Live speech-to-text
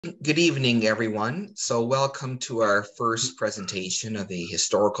Good evening, everyone. So welcome to our first presentation of the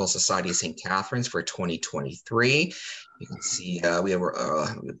Historical Society of St. Catharines for 2023. You can see we have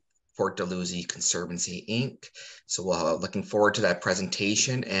Port Dalhousie Conservancy, Inc. So we're looking forward to that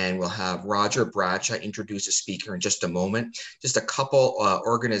presentation, and we'll have Roger Bradshaw introduce the speaker in just a moment. Just a couple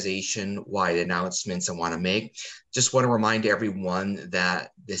organization-wide announcements I want to make. Just want to remind everyone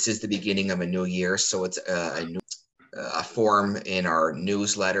that this is the beginning of a new year, so it's a form in our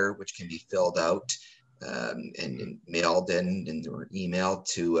newsletter, which can be filled out and mailed in or emailed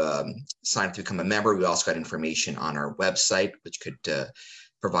to sign up to become a member. We also got information on our website, which could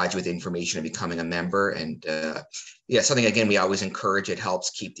provide you with information of becoming a member. And yeah, something, again, we always encourage. It helps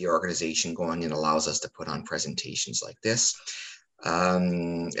keep the organization going and allows us to put on presentations like this.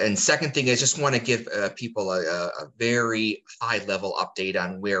 And second thing, I just want to give people a very high level update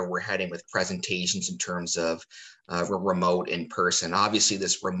on where we're heading with presentations in terms of remote in person. Obviously,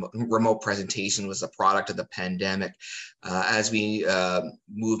 this remote presentation was a product of the pandemic. As we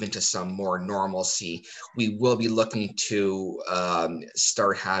move into some more normalcy, we will be looking to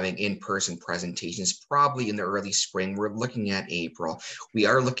start having in-person presentations probably in the early spring. We're looking at April. We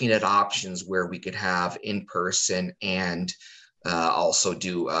are looking at options where we could have in-person and also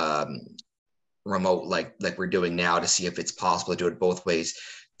do remote like we're doing now, to see if it's possible to do it both ways.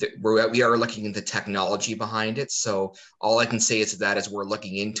 We are looking into technology behind it. So all I can say is that as we're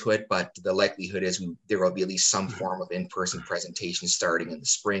looking into it, but the likelihood is there will be at least some form of in-person presentation starting in the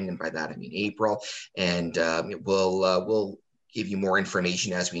spring. And by that, I mean April. And we'll give you more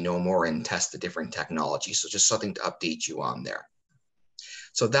information as we know more and test the different technologies. So just something to update you on there.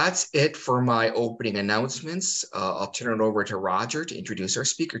 So that's it for my opening announcements. I'll turn it over to Roger to introduce our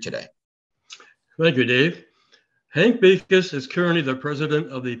speaker today. Thank you, Dave. Hank Beekhuis is currently the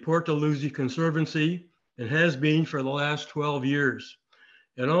president of the Port Dalhousie Conservancy and has been for the last 12 years,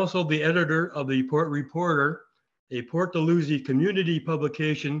 and also the editor of the Port Reporter, a Port Dalhousie community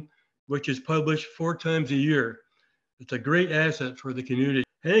publication, which is published 4 times a year. It's a great asset for the community.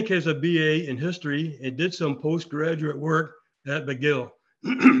 Hank has a BA in history and did some postgraduate work at McGill.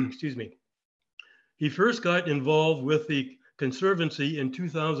 Excuse me. He first got involved with the Conservancy in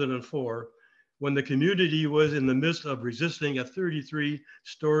 2004 when the community was in the midst of resisting a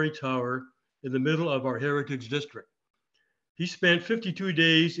 33-story tower in the middle of our Heritage District. He spent 52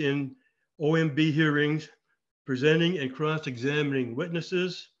 days in OMB hearings, presenting and cross-examining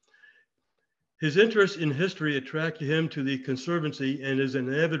witnesses. His interest in history attracted him to the Conservancy and is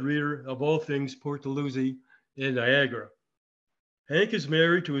an avid reader of all things Port Dalhousie and Niagara. Hank is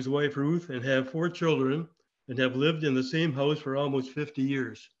married to his wife Ruth and have 4 children and have lived in the same house for almost 50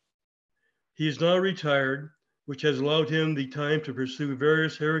 years. He is now retired, which has allowed him the time to pursue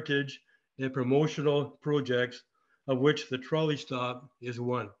various heritage and promotional projects, of which the trolley stop is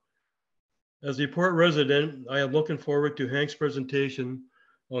one. As a Port resident, I am looking forward to Hank's presentation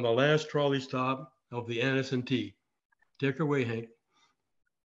on the last trolley stop of the NS&T. Take her away, Hank.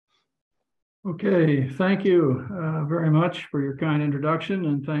 Okay, thank you very much for your kind introduction,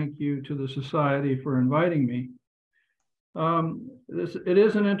 and thank you to the Society for inviting me. It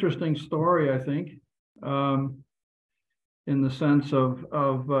is an interesting story, I think, in the sense of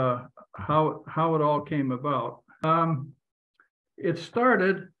how it all came about. It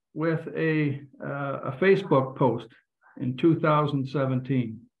started with a Facebook post in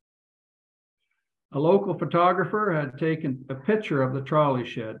 2017. A local photographer had taken a picture of the trolley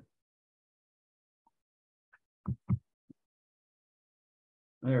shed.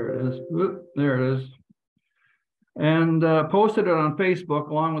 There it is. There it is. And posted it on Facebook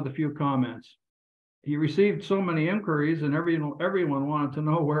along with a few comments. He received so many inquiries, and everyone wanted to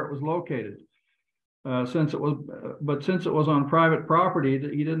know where it was located. Since it was on private property,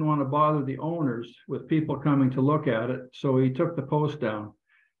 he didn't want to bother the owners with people coming to look at it, so he took the post down.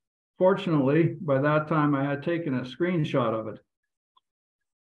 Fortunately, by that time, I had taken a screenshot of it.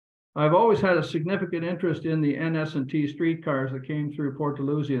 I've always had a significant interest in the NS&T streetcars that came through Port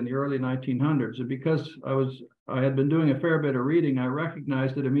Dalhousie in the early 1900s. And because I had been doing a fair bit of reading, I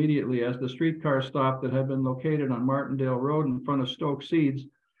recognized it immediately as the streetcar stop that had been located on Martindale Road in front of Stoke Seeds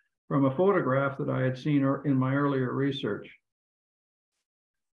from a photograph that I had seen in my earlier research.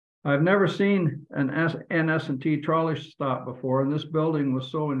 I've never seen an NS&T trolley stop before, and this building was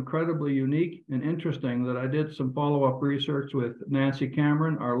so incredibly unique and interesting that I did some follow-up research with Nancy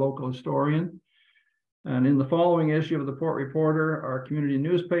Cameron, our local historian. And in the following issue of the Port Reporter, our community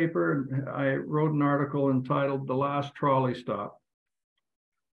newspaper, I wrote an article entitled "The Last Trolley Stop."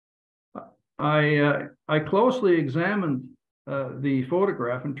 I closely examined the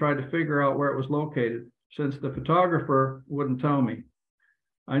photograph and tried to figure out where it was located, since the photographer wouldn't tell me.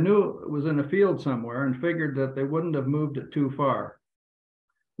 I knew it was in a field somewhere and figured that they wouldn't have moved it too far.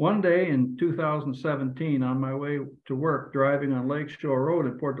 One day in 2017, on my way to work, driving on Lakeshore Road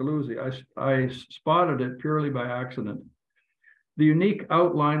in Port Dalhousie, I spotted it purely by accident. The unique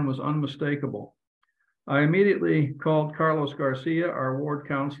outline was unmistakable. I immediately called Carlos Garcia, our ward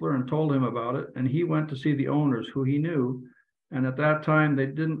councillor, and told him about it, and he went to see the owners, who he knew, and at that time they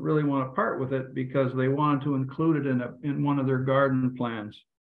didn't really want to part with it because they wanted to include it in one of their garden plans.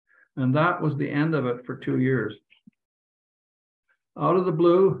 And that was the end of it for 2 years. Out of the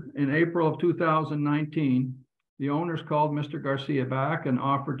blue, in April of 2019, the owners called Mr. Garcia back and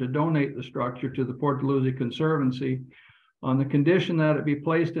offered to donate the structure to the Port Dalhousie Conservancy on the condition that it be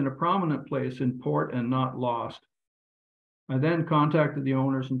placed in a prominent place in port and not lost. I then contacted the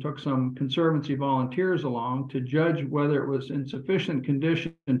owners and took some Conservancy volunteers along to judge whether it was in sufficient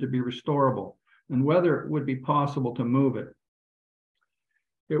condition to be restorable and whether it would be possible to move it.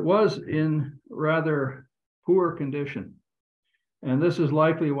 It was in rather poor condition, and this is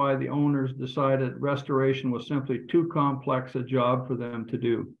likely why the owners decided restoration was simply too complex a job for them to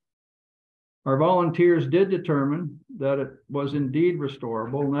do. Our volunteers did determine that it was indeed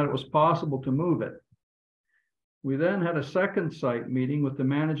restorable and that it was possible to move it. We then had a second site meeting with the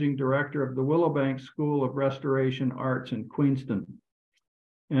managing director of the Willowbank School of Restoration Arts in Queenston.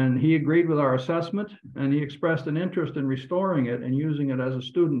 And he agreed with our assessment, and he expressed an interest in restoring it and using it as a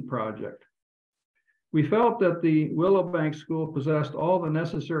student project. We felt that the Willowbank School possessed all the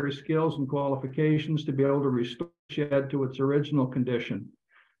necessary skills and qualifications to be able to restore the shed to its original condition,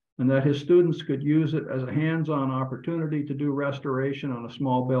 and that his students could use it as a hands-on opportunity to do restoration on a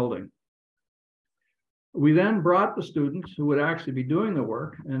small building. We then brought the students who would actually be doing the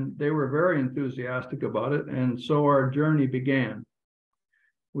work, and they were very enthusiastic about it, and so our journey began.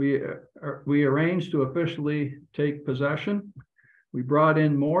 We arranged to officially take possession. We brought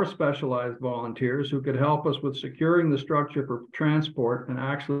in more specialized volunteers who could help us with securing the structure for transport and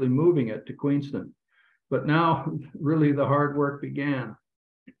actually moving it to Queenston. But now, really, the hard work began.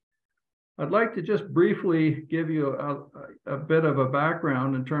 I'd like to just briefly give you a bit of a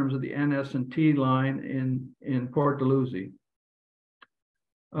background in terms of the NS&T line in Port Dalhousie.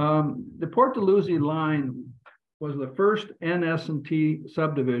 The Port Dalhousie line was the first NS&T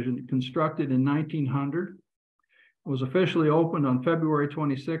subdivision constructed in 1900. It was officially opened on February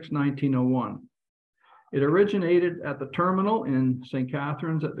 26, 1901. It originated at the terminal in St.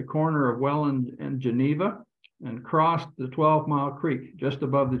 Catharines at the corner of Welland and Geneva, and crossed the 12-Mile Creek just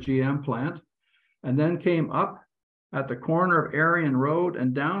above the GM plant, and then came up at the corner of Arion Road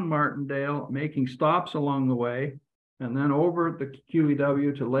and down Martindale, making stops along the way, and then over the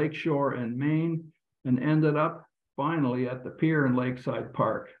QEW to Lakeshore and Maine, and ended up finally at the pier in Lakeside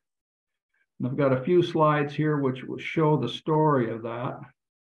Park. And I've got a few slides here which will show the story of that.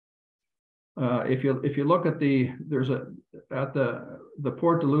 If you look at the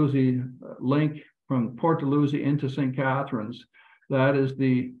Port Dalhousie link from Port Dalhousie into St. Catharines, that is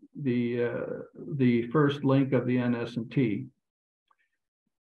the first link of the NS&T.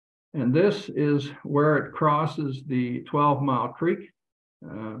 And this is where it crosses the 12-Mile Creek.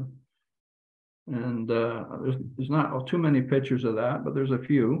 There's not too many pictures of that, but there's a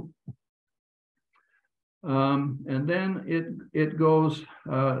few. And then it goes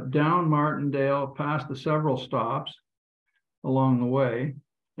down Martindale past the several stops along the way,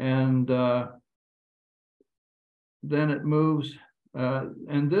 and then it moves,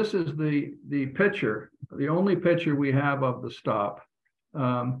 and this is the picture, the only picture we have of the stop.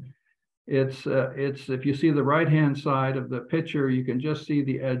 It's if you see the right-hand side of the picture, you can just see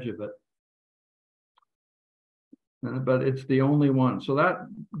the edge of it. But it's the only one. So that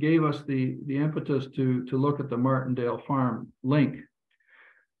gave us the impetus to look at the Martindale Farm link.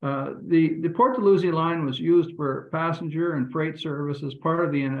 The Port Dalhousie line was used for passenger and freight service as part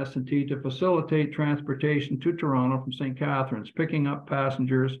of the NS&T to facilitate transportation to Toronto from St. Catharines, picking up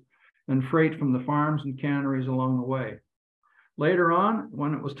passengers and freight from the farms and canneries along the way. Later on,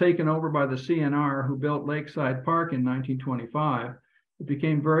 when it was taken over by the CNR, who built Lakeside Park in 1925, it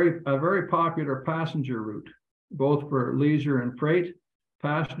became a very popular passenger route, both for leisure and freight.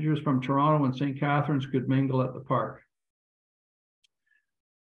 Passengers from Toronto and St. Catharines could mingle at the park.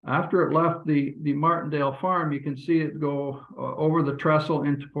 After it left the Martindale Farm, you can see it go over the trestle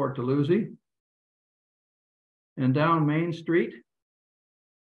into Port Dalhousie and down Main Street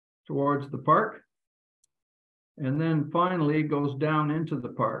towards the park. And then finally it goes down into the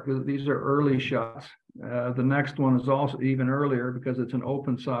park. These are early shots. The next one is also even earlier because it's an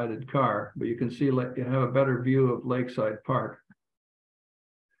open-sided car, but you can see you have a better view of Lakeside Park.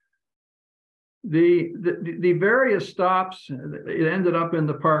 The various stops, it ended up in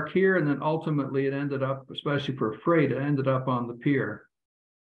the park here, and then ultimately it ended up, especially for freight, it ended up on the pier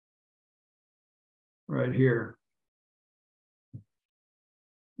right here.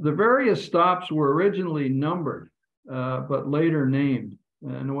 The various stops were originally numbered, but later named.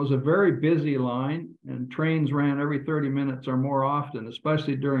 And it was a very busy line, and trains ran every 30 minutes or more often,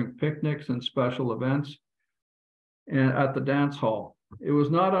 especially during picnics and special events and at the dance hall. It was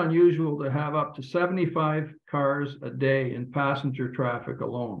not unusual to have up to 75 cars a day in passenger traffic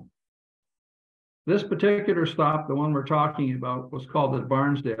alone. This particular stop, the one we're talking about, was called the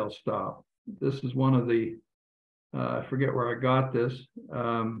Barnsdale stop. This is one of the, I forget where I got this,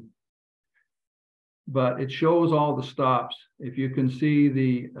 but it shows all the stops. If you can see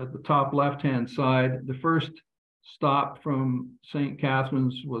at the top left-hand side, the first stop from St.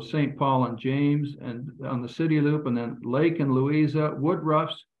 Catharines was St. Paul and James, and on the City Loop, and then Lake and Louisa,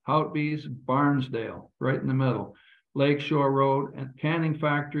 Woodruff's, Houtby's, Barnsdale, right in the middle, Lakeshore Road, and Canning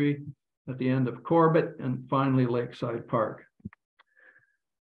Factory at the end of Corbett, and finally Lakeside Park.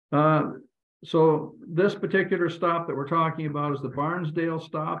 So this particular stop that we're talking about is the Barnsdale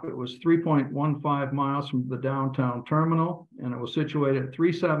stop. It was 3.15 miles from the downtown terminal, and it was situated at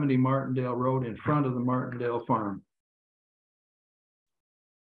 370 Martindale Road in front of the Martindale farm.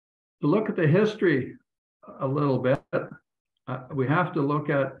 To look at the history a little bit, we have to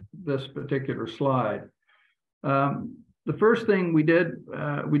look at this particular slide. The first thing we did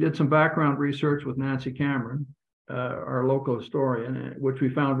some background research with Nancy Cameron, our local historian, which we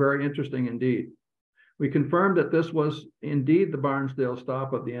found very interesting indeed. We confirmed that this was indeed the Barnsdale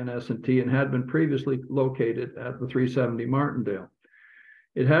stop of the NS&T and had been previously located at the 370 Martindale.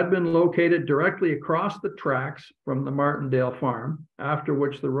 It had been located directly across the tracks from the Martindale farm, after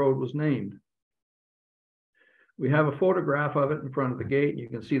which the road was named. We have a photograph of it in front of the gate. You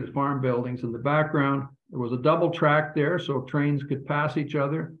can see the farm buildings in the background. There was a double track there, so trains could pass each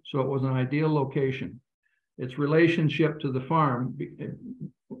other, so it was an ideal location. Its relationship to the farm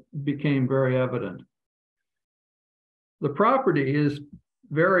became very evident. The property is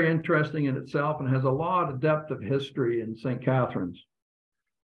very interesting in itself and has a lot of depth of history in St. Catharines.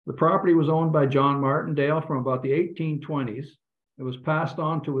 The property was owned by John Martindale from about the 1820s. It was passed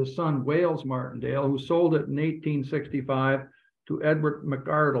on to his son, Wales Martindale, who sold it in 1865 to Edward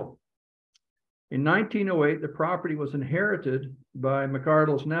McArdle. In 1908, the property was inherited by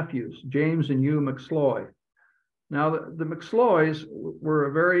McArdle's nephews, James and Hugh McSloy. Now, the McSloys were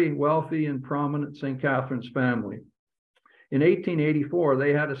a very wealthy and prominent St. Catharines family. In 1884,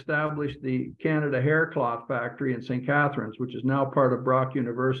 they had established the Canada Hair Cloth Factory in St. Catharines, which is now part of Brock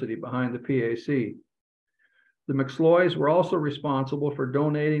University behind the PAC. The McSloys were also responsible for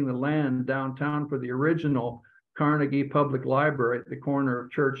donating the land downtown for the original Carnegie Public Library at the corner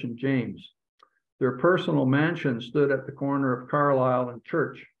of Church and James. Their personal mansion stood at the corner of Carlisle and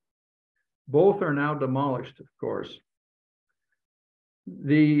Church. Both are now demolished, of course.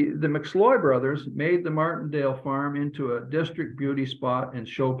 The McSloy brothers made the Martindale farm into a district beauty spot and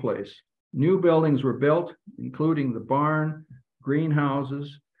showplace. New buildings were built, including the barn,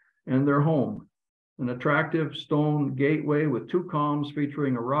 greenhouses, and their home, an attractive stone gateway with two columns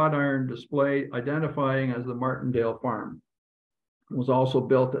featuring a wrought iron display identifying as the Martindale farm. It was also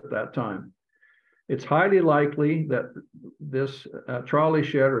built at that time. It's highly likely that this trolley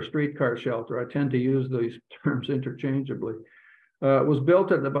shed or streetcar shelter, I tend to use these terms interchangeably, was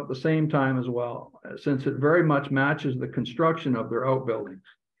built at about the same time as well, since it very much matches the construction of their outbuildings.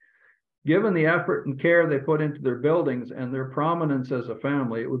 Given the effort and care they put into their buildings and their prominence as a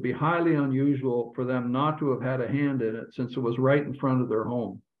family, it would be highly unusual for them not to have had a hand in it, since it was right in front of their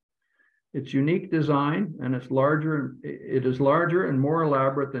home. Its unique design and it is larger and more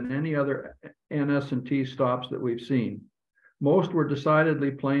elaborate than any other NS&T stops that we've seen. Most were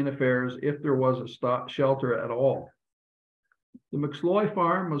decidedly plain affairs if there was a shelter at all. The McSloy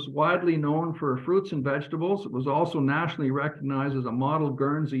farm was widely known for fruits and vegetables. It was also nationally recognized as a model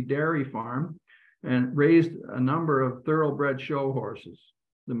Guernsey dairy farm and raised a number of thoroughbred show horses.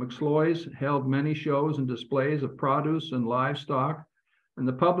 The McSloys held many shows and displays of produce and livestock, and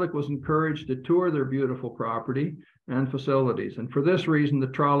the public was encouraged to tour their beautiful property and facilities. And for this reason, the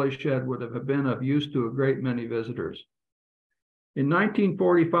trolley shed would have been of use to a great many visitors. In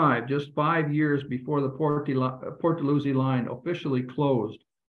 1945, just 5 years before the Port Dalhousie line officially closed,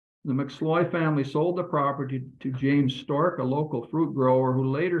 the McSloy family sold the property to James Stork, a local fruit grower, who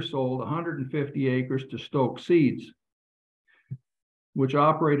later sold 150 acres to Stoke Seeds, which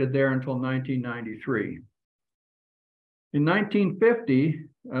operated there until 1993. In 1950,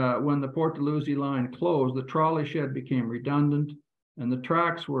 when the Port Dalhousie line closed, the trolley shed became redundant and the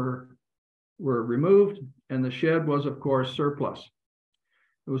tracks were were removed, and the shed was, of course, surplus.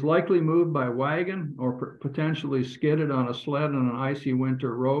 It was likely moved by wagon or potentially skidded on a sled on an icy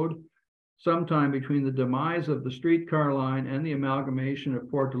winter road, sometime between the demise of the streetcar line and the amalgamation of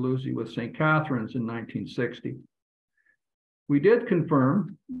Port Dalhousie with St. Catharines in 1960. We did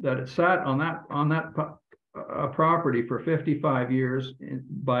confirm that it sat on that property for 55 years.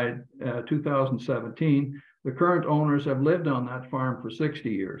 By 2017, the current owners have lived on that farm for 60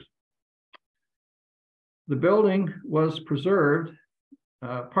 years. The building was preserved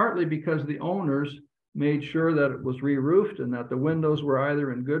partly because the owners made sure that it was re-roofed and that the windows were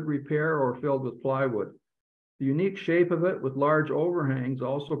either in good repair or filled with plywood. The unique shape of it with large overhangs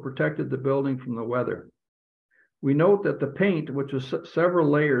also protected the building from the weather. We note that the paint, which was several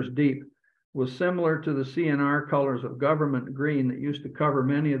layers deep, was similar to the CNR colors of government green that used to cover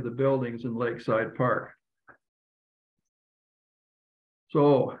many of the buildings in Lakeside Park.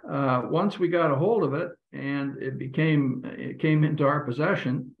 So once we got a hold of it and it came into our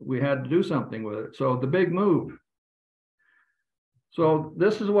possession, we had to do something with it. So the big move. So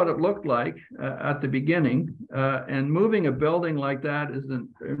this is what it looked like at the beginning. And moving a building like that is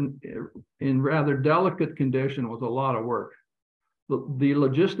in rather delicate condition was a lot of work. The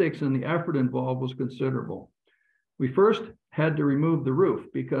logistics and the effort involved was considerable. We first had to remove the roof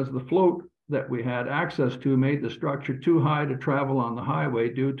because the float that we had access to made the structure too high to travel on the highway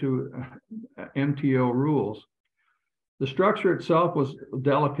due to MTO rules. The structure itself was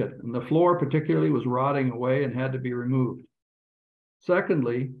delicate, and the floor particularly was rotting away and had to be removed.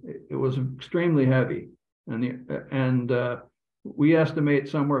 Secondly, it was extremely heavy, and we estimate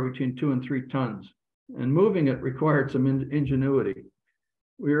somewhere between 2 and 3 tons, and moving it required some ingenuity.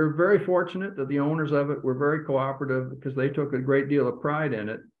 We were very fortunate that the owners of it were very cooperative because they took a great deal of pride in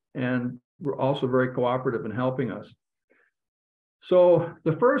it and were also very cooperative in helping us. So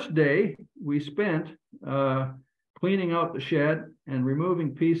the first day we spent cleaning out the shed and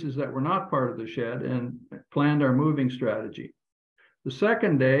removing pieces that were not part of the shed and planned our moving strategy. The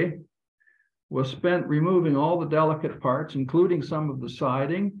second day was spent removing all the delicate parts, including some of the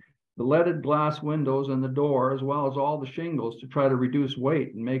siding, the leaded glass windows and the door, as well as all the shingles to try to reduce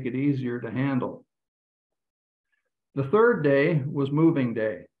weight and make it easier to handle. The third day was moving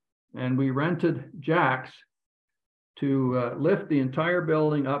day, and we rented jacks to lift the entire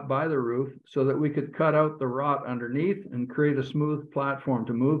building up by the roof so that we could cut out the rot underneath and create a smooth platform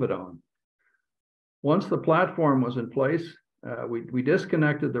to move it on. Once the platform was in place, we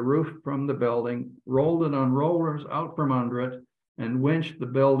disconnected the roof from the building, rolled it on rollers out from under it, and winched the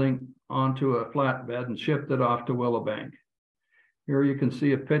building onto a flatbed and shipped it off to Willowbank. Here you can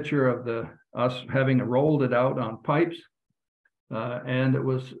see a picture of us having rolled it out on pipes, and it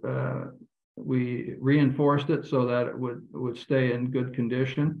was we reinforced it so that it would stay in good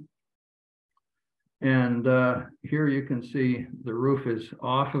condition. And here you can see the roof is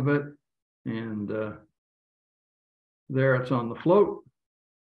off of it, and there it's on the float,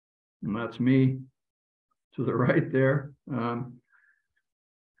 and that's me to the right there.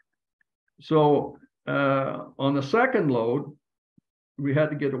 So on the second load, we had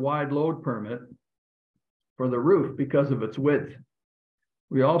to get a wide load permit for the roof because of its width.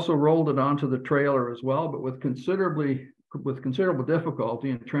 We also rolled it onto the trailer as well, but with considerable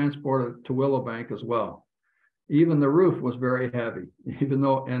difficulty and transported it to Willowbank as well. Even the roof was very heavy,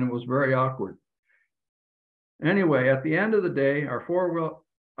 and it was very awkward. Anyway, at the end of the day, our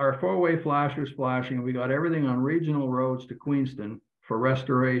four-way flashers flashing, and we got everything on regional roads to Queenston for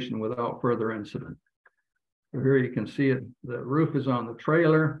restoration without further incident. So here you can see it. The roof is on the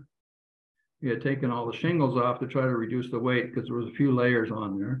trailer. We had taken all the shingles off to try to reduce the weight because there was a few layers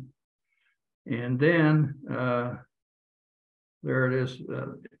on there. And then there it is.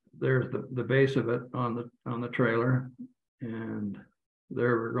 There's the base of it on the trailer, and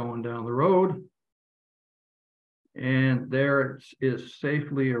there we're going down the road. And there it is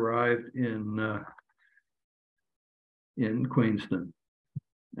safely arrived in Queenston.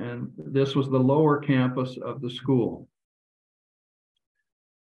 And this was the lower campus of the school.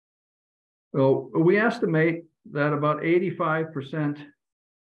 So we estimate that about 85%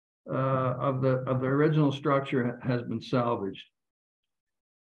 of the original structure has been salvaged.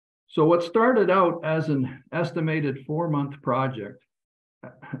 So what started out as an estimated 4-month project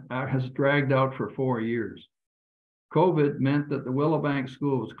has dragged out for 4 years. COVID meant that the Willowbank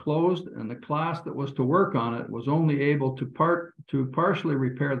School was closed, and the class that was to work on it was only able to partially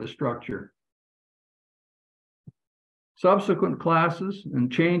repair the structure. Subsequent classes and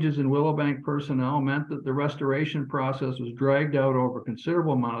changes in Willowbank personnel meant that the restoration process was dragged out over a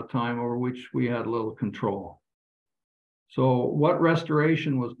considerable amount of time over which we had little control. So what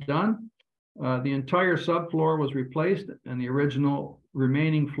restoration was done? The entire subfloor was replaced and the original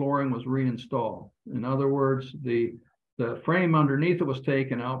remaining flooring was reinstalled. In other words, the frame underneath it was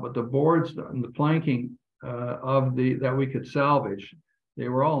taken out, but the boards and the planking that we could salvage, they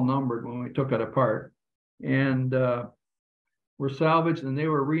were all numbered when we took it apart, and were salvaged, and they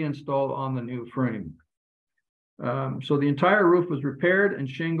were reinstalled on the new frame. So the entire roof was repaired and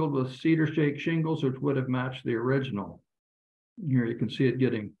shingled with cedar shake shingles, which would have matched the original. Here you can see it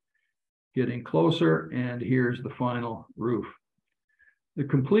getting closer, and here's the final roof. The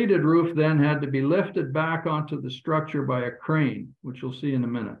completed roof then had to be lifted back onto the structure by a crane, which you'll see in a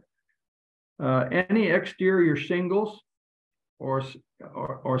minute. Any exterior shingles or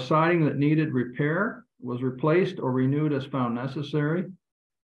siding that needed repair was replaced or renewed as found necessary.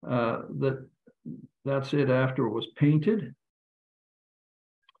 That's it after it was painted.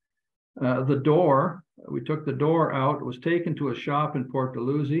 The door, we took the door out. It was taken to a shop in Port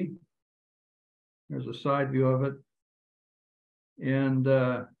Dalhousie. There's a side view of it. And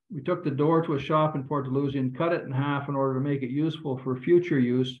we took the door to a shop in Port Dalhousie and cut it in half in order to make it useful for future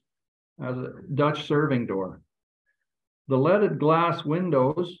use as a Dutch serving door. The leaded glass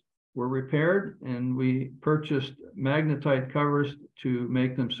windows were repaired, and we purchased magnetite covers to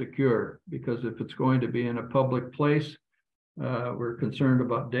make them secure, because if it's going to be in a public place, we're concerned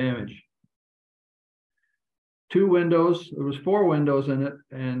about damage. Two windows, there was 4 windows in it,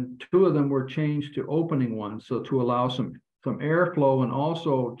 and 2 of them were changed to opening ones, so to allow some airflow and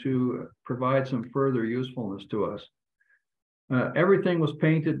also to provide some further usefulness to us. Everything was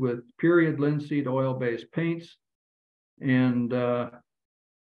painted with period linseed oil-based paints, and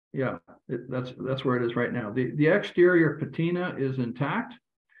yeah, that's where it is right now. The exterior patina is intact.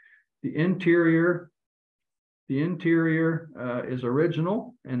 The interior is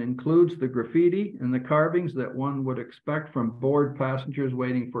original and includes the graffiti and the carvings that one would expect from bored passengers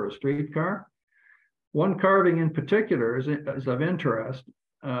waiting for a streetcar. One carving in particular is of interest,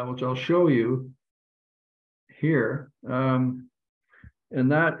 which I'll show you here. And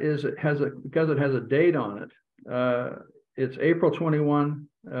that is, because it has a date on it, it's April 21,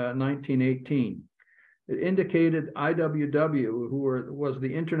 1918. It indicated IWW, who was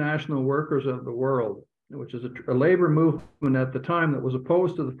the International Workers of the World, which is a labor movement at the time that was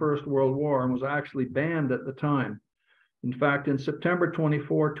opposed to the First World War and was actually banned at the time. In fact, in September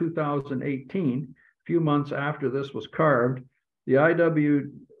 24, 2018, a few months after this was carved, the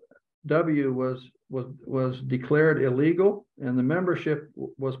IWW was declared illegal, and the membership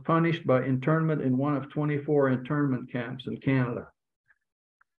was punished by internment in one of 24 internment camps in Canada.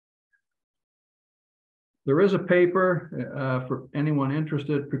 There is a paper for anyone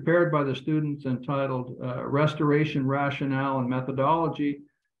interested, prepared by the students, entitled Restoration Rationale and Methodology,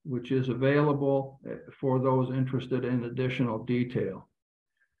 which is available for those interested in additional detail.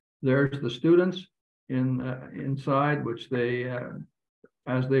 There's the students inside, which they,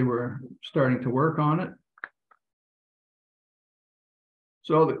 as they were starting to work on it.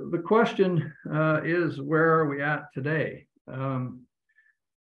 So the question is, where are we at today?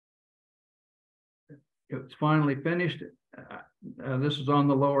 It's finally finished. This is on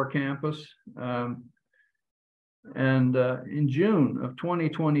the lower campus. In June of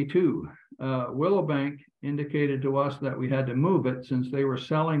 2022, Willowbank indicated to us that we had to move it since they were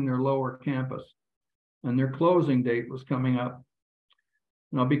selling their lower campus and their closing date was coming up.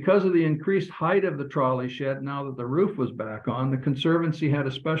 Now, because of the increased height of the trolley shed, now that the roof was back on, the Conservancy had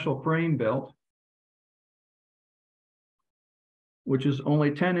a special frame built, which is only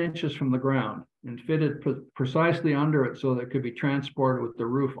 10 inches from the ground and fitted precisely under it so that it could be transported with the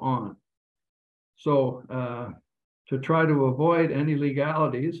roof on. So to try to avoid any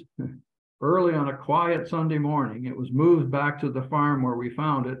legalities, early on a quiet Sunday morning, it was moved back to the farm where we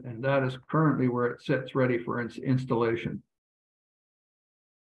found it, and that is currently where it sits ready for installation.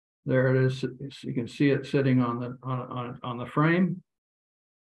 There it is. You can see it sitting on the frame,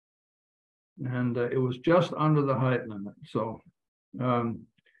 and it was just under the height limit. So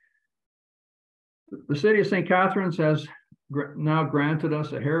the City of St. Catharines has now granted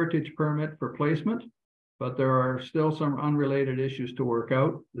us a heritage permit for placement, but there are still some unrelated issues to work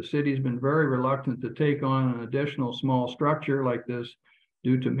out. The city's been very reluctant to take on an additional small structure like this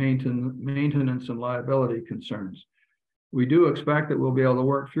due to maintenance and liability concerns. We do expect that we'll be able to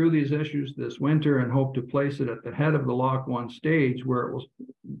work through these issues this winter and hope to place it at the head of the Lock 1 stage, where it will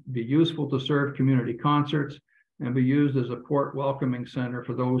be useful to serve community concerts and be used as a port welcoming center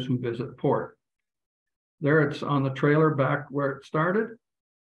for those who visit port. There it's on the trailer back where it started.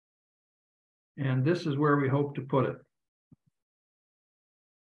 And this is where we hope to put it.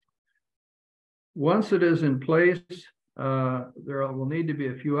 Once it is in place, there will need to be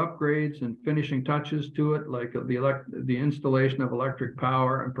a few upgrades and finishing touches to it, like the installation of electric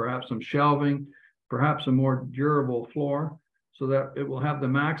power and perhaps some shelving, perhaps a more durable floor, so that it will have the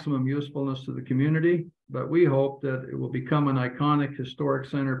maximum usefulness to the community. But we hope that it will become an iconic historic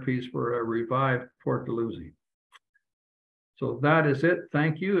centerpiece for a revived Port Dalhousie. So that is it.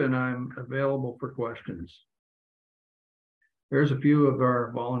 Thank you, and I'm available for questions. There's a few of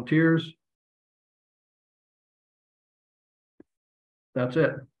our volunteers. That's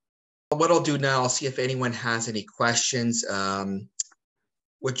it. What I'll do now, I'll see if anyone has any questions.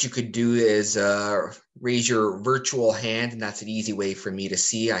 What you could do is raise your virtual hand, and that's an easy way for me to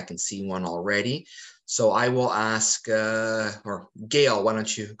see. I can see one already. So I will ask, or Gail, why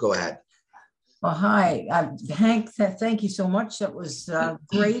don't you go ahead? Well, hi, Hank, thank you so much. That was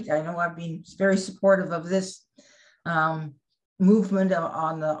great. I know I've been very supportive of this movement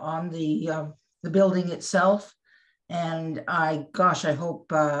on the building itself. And I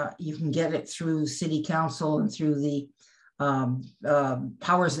hope you can get it through City Council and through the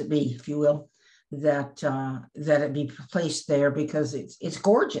powers that be, if you will, that it be placed there, because it's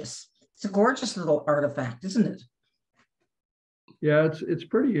gorgeous. It's a gorgeous little artifact, isn't it? Yeah, it's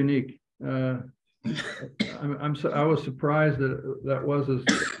pretty unique. I was surprised that was as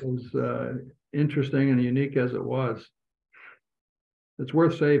interesting and unique as it was. It's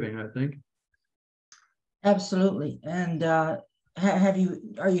worth saving, I think. Absolutely. And are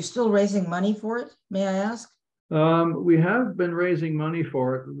you still raising money for it, may I ask? We have been raising money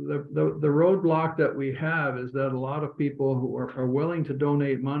for it. The roadblock that we have is that a lot of people who are willing to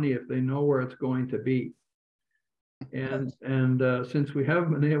donate money if they know where it's going to be. And since we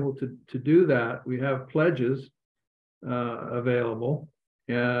haven't been able to do that, we have pledges available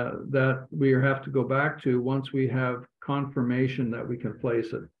that we have to go back to once we have confirmation that we can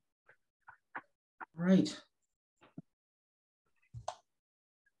place it. Right.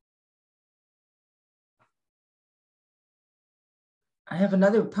 I have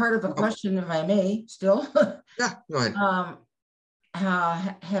another part of a question, if I may, still. Yeah, go ahead.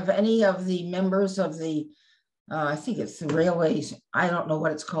 Have any of the members of the, I think it's the railways, I don't know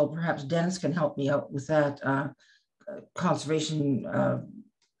what it's called, perhaps Dennis can help me out with that, conservation,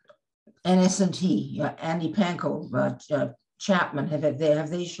 NS&T, Andy Panko, Chapman, have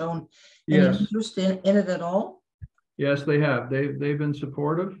they shown any interest in it at all? Yes, they have. They've been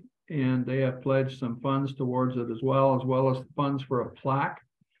supportive, and they have pledged some funds towards it as well as funds for a plaque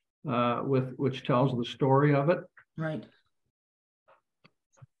which tells the story of it. Right.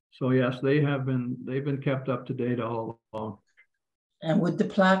 So yes, they've been kept up to date all along. And would the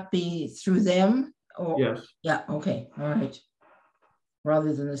plaque be through them? Or, yes. Yeah. Okay. All right.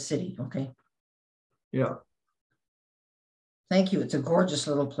 Rather than the city. Okay. Yeah. Thank you. It's a gorgeous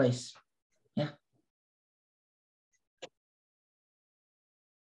little place. Yeah.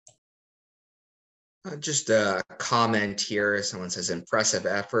 Just a comment here. Someone says, impressive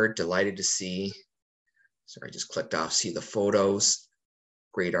effort, delighted to see. Sorry, I just clicked off, see the photos.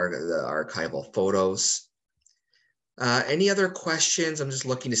 Great the archival photos. Any other questions? I'm just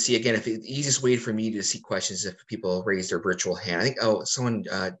looking to see, again, if the easiest way for me to see questions if people raise their virtual hand. I think, someone,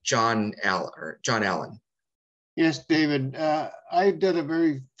 John Allen. Yes, David. I did a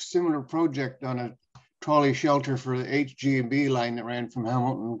very similar project on a trolley shelter for the HG&B line that ran from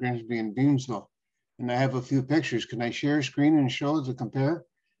Hamilton, Grimsby and Beamsville. And I have a few pictures. Can I share a screen and show to compare?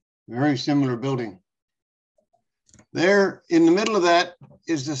 Very similar building. There in the middle of that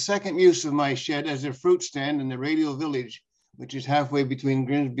is the second use of my shed as a fruit stand in the Radio Village, which is halfway between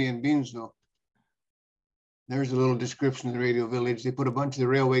Grimsby and Beamsville. There's a little description of the Radio Village. They put a bunch of the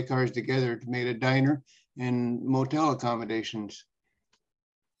railway cars together to make a diner and motel accommodations.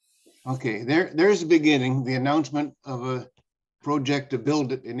 Okay, there's the beginning, the announcement of a project to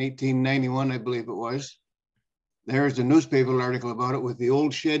build it in 1891, I believe it was. There's a newspaper article about it with the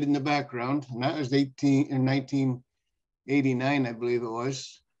old shed in the background, and that was 1989, I believe it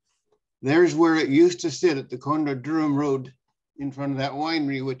was. There's where it used to sit at the corner of Durham Road in front of that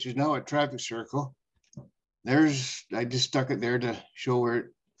winery, which is now a traffic circle. I just stuck it there to show where it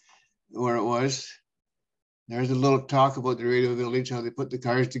was. There's a little talk about the Radio Village, how they put the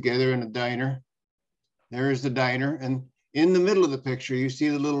cars together in a diner. There's the diner. And in the middle of the picture, you see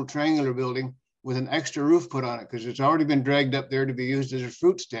the little triangular building with an extra roof put on it because it's already been dragged up there to be used as a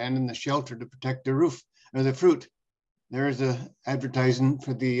fruit stand and the shelter to protect the roof or the fruit. There's the advertising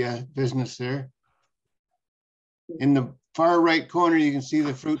for the business there. In the far right corner, you can see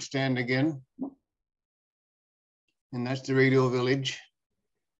the fruit stand again. And that's the Radio Village.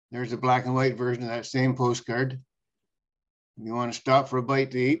 There's a black and white version of that same postcard. If you want to stop for a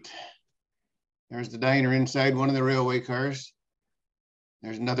bite to eat. There's the diner inside one of the railway cars.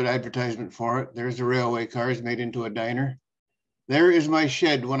 There's another advertisement for it. There's the railway cars made into a diner. There is my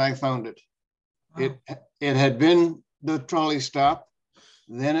shed when I found it. Wow. It had been the trolley stop.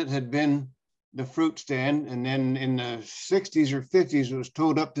 Then it had been the fruit stand. And then in the 60s or 50s, it was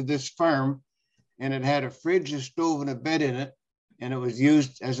towed up to this farm, and it had a fridge, a stove, and a bed in it. And it was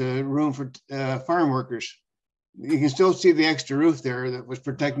used as a room for farm workers. You can still see the extra roof there that was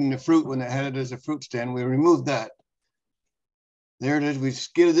protecting the fruit when they had it as a fruit stand. We removed that. There it is. We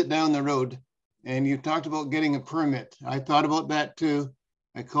skidded it down the road. And you talked about getting a permit. I thought about that too.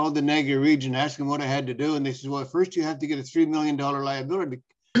 I called the Niagara region, asked them what I had to do. And they said, well, first you have to get a $3 million liability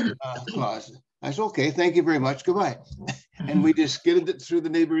clause. I said, okay, thank you very much. Goodbye. And we just skidded it through the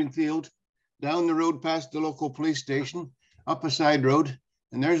neighboring field, down the road past the local police station, up a side road.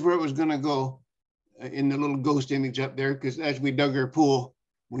 And there's where it was going to go in the little ghost image up there, because as we dug our pool,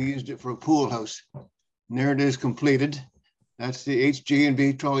 we used it for a pool house. And there it is completed. That's the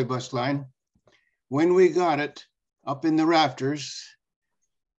HG&B trolley bus line. When we got it up in the rafters,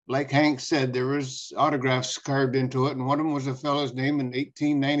 like Hank said, there was autographs carved into it, and one of them was a fellow's name in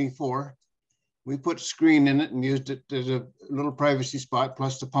 1894. We put screen in it and used it as a little privacy spot,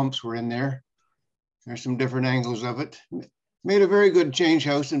 plus the pumps were in there. There's some different angles of it. Made a very good change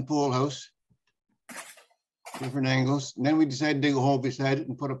house and pool house. Different angles. And then we decided to dig a hole beside it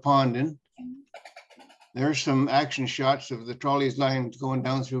and put a pond in. There's some action shots of the trolley's lines going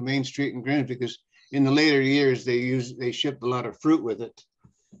down through Main Street in Grimsby, because in the later years, they shipped a lot of fruit with it.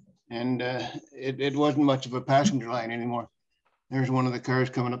 And it wasn't much of a passenger line anymore. There's one of the cars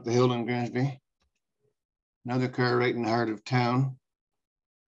coming up the hill in Grimsby. Another car right in the heart of town.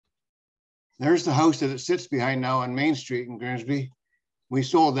 There's the house that it sits behind now on Main Street in Grimsby. We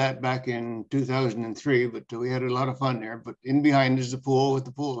sold that back in 2003, but we had a lot of fun there. But in behind is the pool with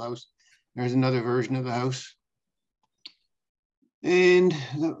the pool house. There's another version of the house. And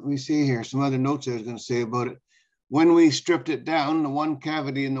let me see here, some other notes I was going to say about it. When we stripped it down, the one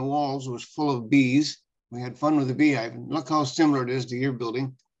cavity in the walls was full of bees. We had fun with the beehive. Look how similar it is to your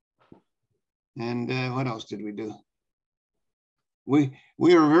building. And what else did we do? We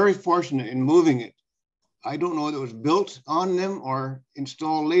were very fortunate in moving it. I don't know whether it was built on them or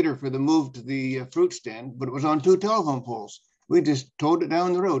installed later for the move to the fruit stand, but it was on 2 telephone poles. We just towed it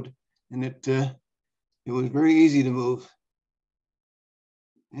down the road, and it was very easy to move.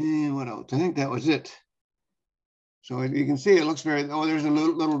 And what else? I think that was it. So you can see it looks very, oh, there's a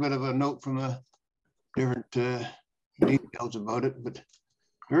little bit of a note from a different details about it, but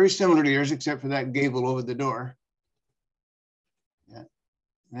very similar to yours, except for that gable over the door. Yeah,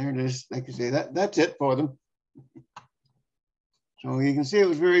 there it is. Like I say, that's it for them. So you can see it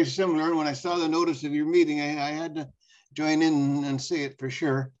was very similar. And when I saw the notice of your meeting, I had to join in and see it for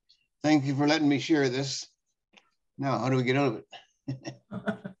sure. Thank you for letting me share this. Now, how do we get out of it?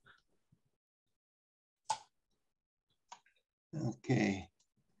 Okay.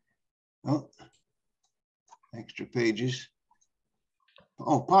 Oh, extra pages.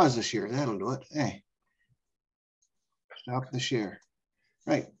 Oh, pause the share. That'll do it. Hey, stop the share.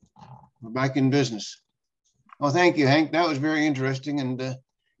 Right. We're back in business. Oh, thank you, Hank. That was very interesting. And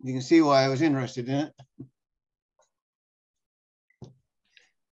you can see why I was interested in it.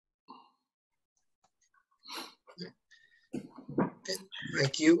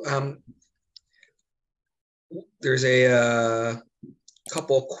 Thank you. There's a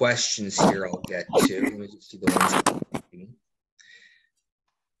couple questions here I'll get to. Let me just see the ones.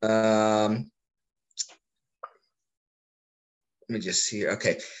 Let me just see.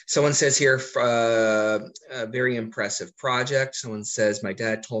 Okay. Someone says here, a very impressive project. Someone says, my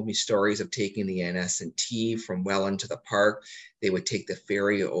dad told me stories of taking the NS&T from Welland to the park. They would take the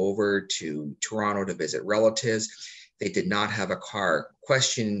ferry over to Toronto to visit relatives. They did not have a car.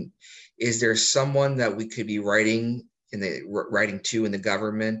 Question, is there someone that we could be writing to in the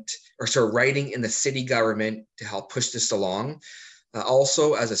government, or sorry, writing in the city government to help push this along?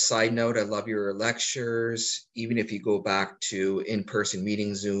 Also, as a side note, I love your lectures. Even if you go back to in-person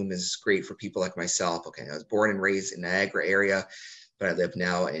meetings, Zoom is great for people like myself. Okay, I was born and raised in Niagara area, but I live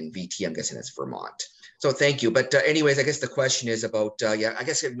now in VT. I'm guessing that's Vermont. So thank you. But anyways, I guess the question is about, yeah, I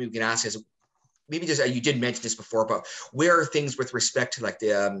guess we can ask is, maybe just, you did mention this before, but where are things with respect to like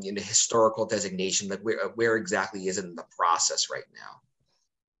the historical designation, like where exactly is it in the process right now?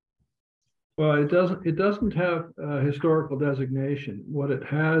 Well, it doesn't have a historical designation. What it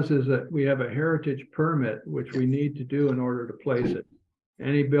has is that we have a heritage permit, which we need to do in order to place it.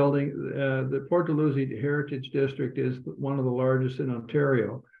 Any building, the Port Dalhousie Heritage District is one of the largest in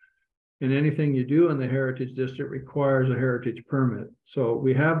Ontario. and anything you do in the Heritage District requires a heritage permit. So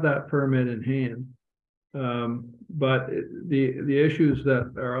we have that permit in hand. But the issues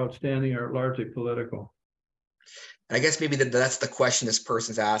that are outstanding are largely political. I guess maybe that's the question this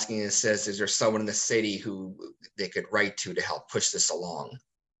person's asking. Is says, is there someone in the city who they could write to help push this along?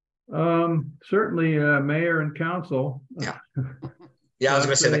 Certainly, mayor and council. Yeah, yeah. I was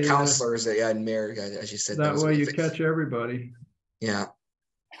going to say the councilors, yeah, and mayor, as you said. That way, you catch everybody. Yeah.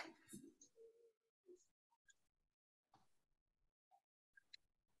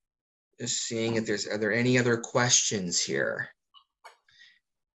 Just seeing if are there any other questions here?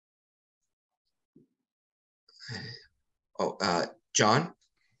 Oh, John?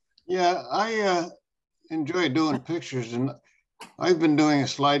 Yeah, I enjoy doing pictures, and I've been doing a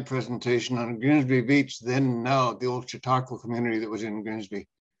slide presentation on Grimsby Beach, then and now, the old Chautauqua community that was in Grimsby.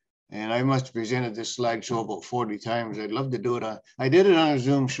 And I must have presented this slideshow about 40 times. I'd love to do it I did it on a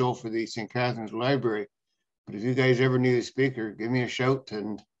Zoom show for the St. Catharines Library. But if you guys ever need a speaker, give me a shout,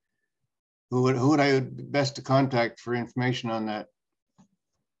 and who would I best to contact for information on that?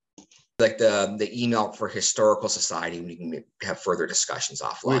 Like the email for Historical Society, we can have further discussions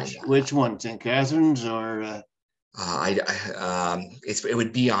offline. Which one, St. Catharines or? It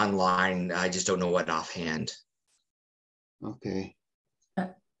would be online. I just don't know what offhand. Okay.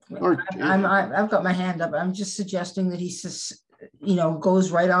 I've got my hand up. I'm just suggesting that he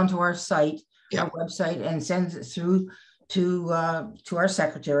goes right onto our site, our website, and sends it through to our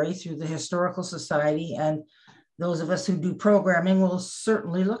secretary through the Historical Society, and those of us who do programming will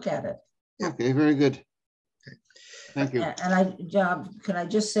certainly look at it. Okay, very good. Okay. Thank you. And can I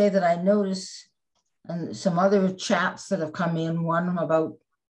just say that I noticed and some other chats that have come in, one about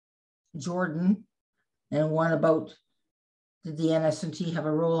Jordan and one about did the NS&T have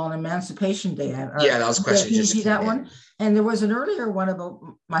a role on Emancipation Day? Yeah, that was a question. Can you see that one? And there was an earlier one about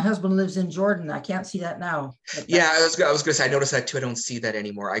my husband lives in Jordan. I can't see that now. Yeah, I was going to say, I noticed that too. I don't see that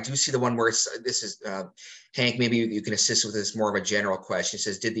anymore. I do see the one where this is, Hank, maybe you can assist with this, more of a general question. It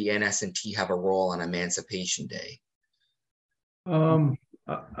says, did the NS&T have a role on Emancipation Day?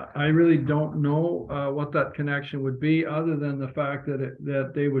 I really don't know what that connection would be, other than the fact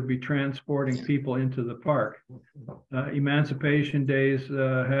that they would be transporting people into the park. Emancipation Days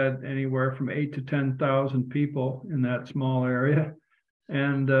had anywhere from 8,000 to 10,000 people in that small area,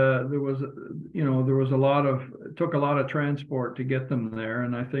 and there was a lot of, it took a lot of transport to get them there.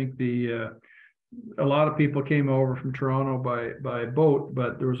 And I think a lot of people came over from Toronto by boat,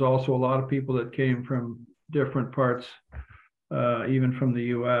 but there was also a lot of people that came from different parts. Even from the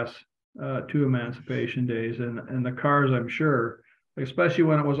U.S. To Emancipation Days, and the cars, I'm sure, especially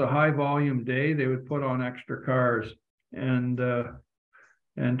when it was a high volume day, they would put on extra cars and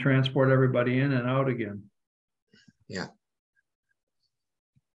transport everybody in and out again. Yeah.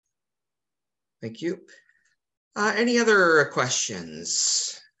 Thank you. Any other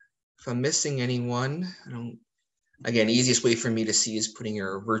questions? If I'm missing anyone, again, easiest way for me to see is putting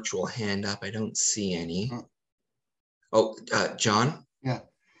your virtual hand up. I don't see any. Oh, John? Yeah.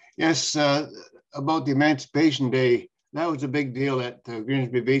 Yes, about the Emancipation Day, that was a big deal at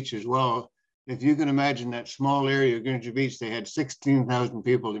Grimsby Beach as well. If you can imagine that small area of Grimsby Beach, they had 16,000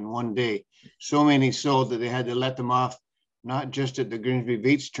 people in one day. So many so that they had to let them off, not just at the Grimsby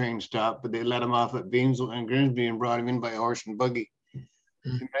Beach train stop, but they let them off at Beamsville and Grimsby and brought them in by horse and buggy.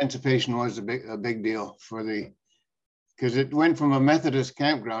 Emancipation was a big deal because it went from a Methodist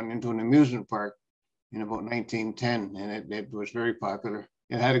campground into an amusement park in about 1910, and it was very popular.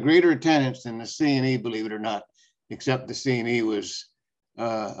 It had a greater attendance than the C&E, believe it or not, except the C&E was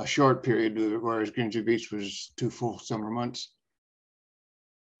a short period, whereas Grimsby Beach was 2 full summer months.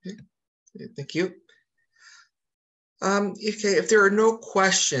 Okay. Thank you. If there are no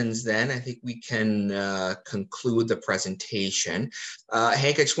questions, then I think we can conclude the presentation.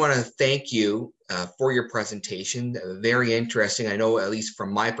 Hank, I just want to thank you for your presentation. Very interesting. I know, at least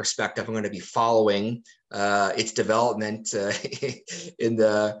from my perspective, I'm going to be following its development in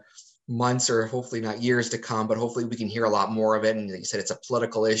the months, or hopefully not years to come, but hopefully we can hear a lot more of it. And like you said, it's a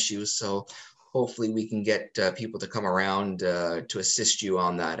political issue, so hopefully we can get people to come around to assist you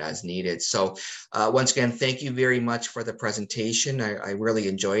on that as needed. So once again, thank you very much for the presentation. I really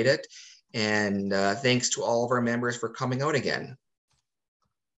enjoyed it. And thanks to all of our members for coming out again.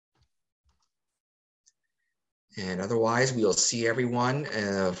 And otherwise, we'll see everyone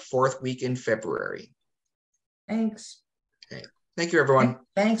 4th week in February. Thanks. Okay. Thank you, everyone.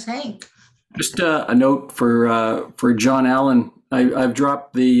 Thanks, Hank. Just a note for John Allen. I've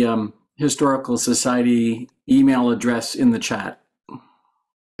dropped the Historical Society email address in the chat.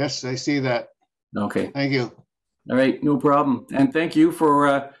 Yes, I see that. Okay. Thank you. All right, no problem. And thank you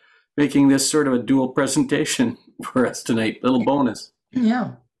for making this sort of a dual presentation for us tonight. Little bonus.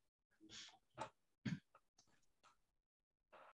 Yeah.